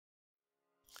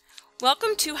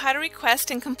Welcome to How to Request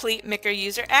and Complete MICR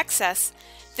User Access.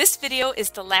 This video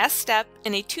is the last step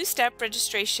in a two-step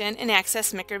registration and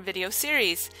access MICR video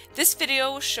series. This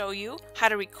video will show you how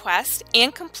to request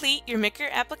and complete your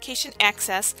MICR application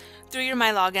access through your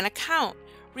MILogin account.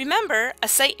 Remember, a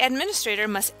site administrator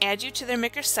must add you to their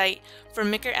MICR site for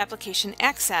MICR application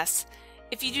access.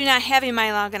 If you do not have a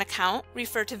MILogin account,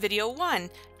 refer to Video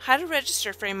 1, How to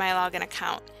Register for a MILogin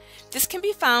Account. This can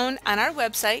be found on our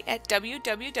website at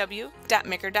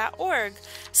www.micr.org.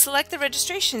 Select the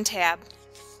Registration tab.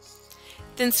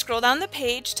 Then scroll down the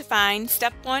page to find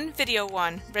Step 1, Video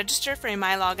 1, Register for a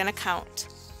MILogin Account.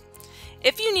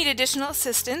 If you need additional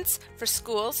assistance for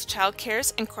schools, child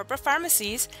cares, and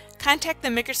pharmacies, contact the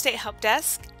MICR State Help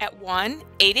Desk at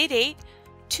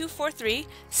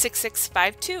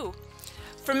 1-888-243-6652.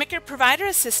 For MICR provider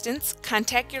assistance,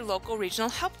 contact your local regional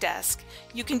help desk.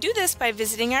 You can do this by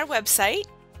visiting our website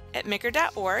at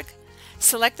micr.org,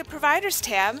 select the Providers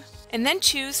tab, and then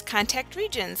choose Contact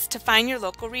Regions to find your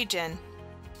local region.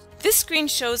 This screen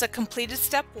shows a completed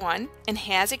Step 1 and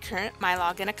has a current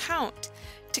MILogin account.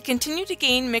 To continue to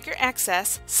gain MICR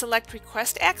access, select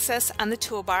Request Access on the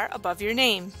toolbar above your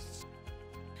name.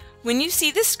 When you see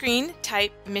this screen,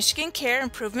 type Michigan Care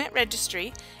Improvement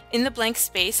Registry in the blank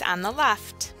space on the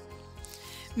left.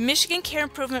 Michigan Care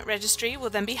Improvement Registry will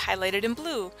then be highlighted in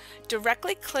blue.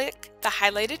 Directly click the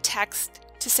highlighted text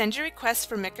to send your request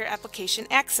for MICR application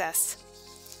access.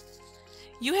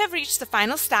 You have reached the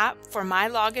final stop for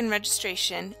MILogin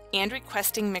registration and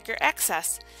requesting MICR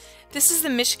access. This is the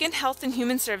Michigan Health and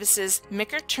Human Services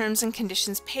MICR Terms and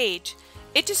Conditions page.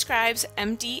 It describes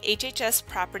MDHHS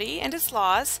property and its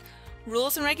laws,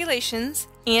 rules and regulations,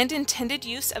 and intended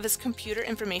use of its computer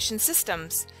information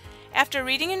systems. After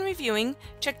reading and reviewing,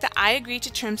 check the I agree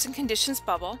to terms and conditions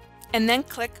bubble, and then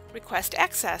click Request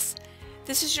Access.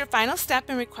 This is your final step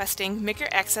in requesting MICR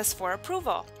access for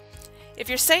approval. If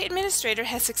your site administrator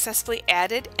has successfully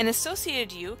added and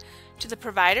associated you to the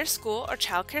provider, school, or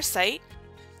childcare site,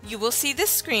 you will see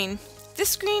this screen. This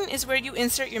screen is where you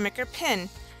insert your MICR PIN.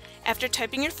 After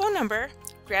typing your phone number,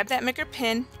 grab that MICR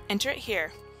PIN, enter it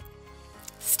here.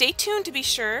 Stay tuned to be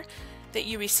sure that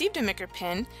you received a MICR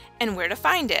PIN and where to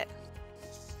find it.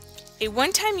 A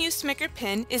one-time use MICR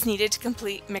PIN is needed to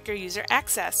complete MICR user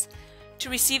access. To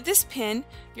receive this PIN,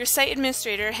 your site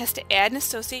administrator has to add and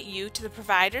associate you to the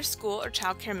provider, school, or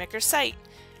childcare MICR site.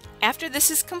 After this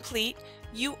is complete,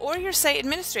 you or your site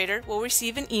administrator will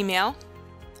receive an email,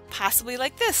 possibly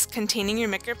like this, containing your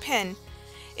MICR PIN.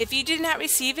 If you did not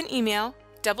receive an email,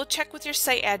 double check with your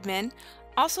site admin.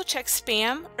 Also check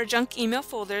spam or junk email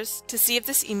folders to see if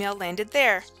this email landed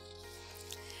there.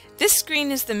 This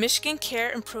screen is the Michigan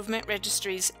Care Improvement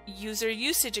Registry's User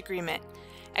Usage Agreement.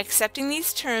 Accepting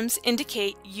these terms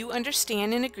indicate you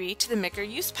understand and agree to the MICR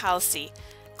use policy.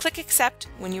 Click Accept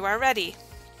when you are ready.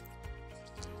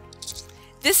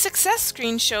 This success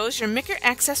screen shows your MICR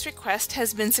access request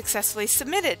has been successfully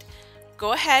submitted.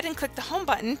 Go ahead and click the Home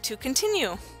button to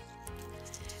continue.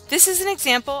 This is an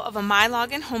example of a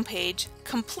MILogin homepage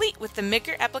complete with the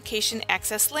MICR application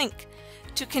access link.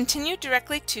 To continue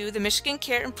directly to the Michigan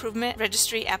Care Improvement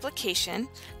Registry application,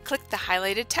 click the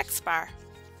highlighted text bar.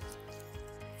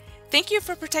 Thank you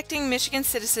for protecting Michigan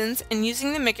citizens and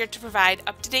using the MICR to provide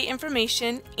up-to-date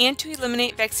information and to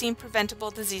eliminate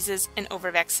vaccine-preventable diseases and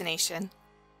overvaccination.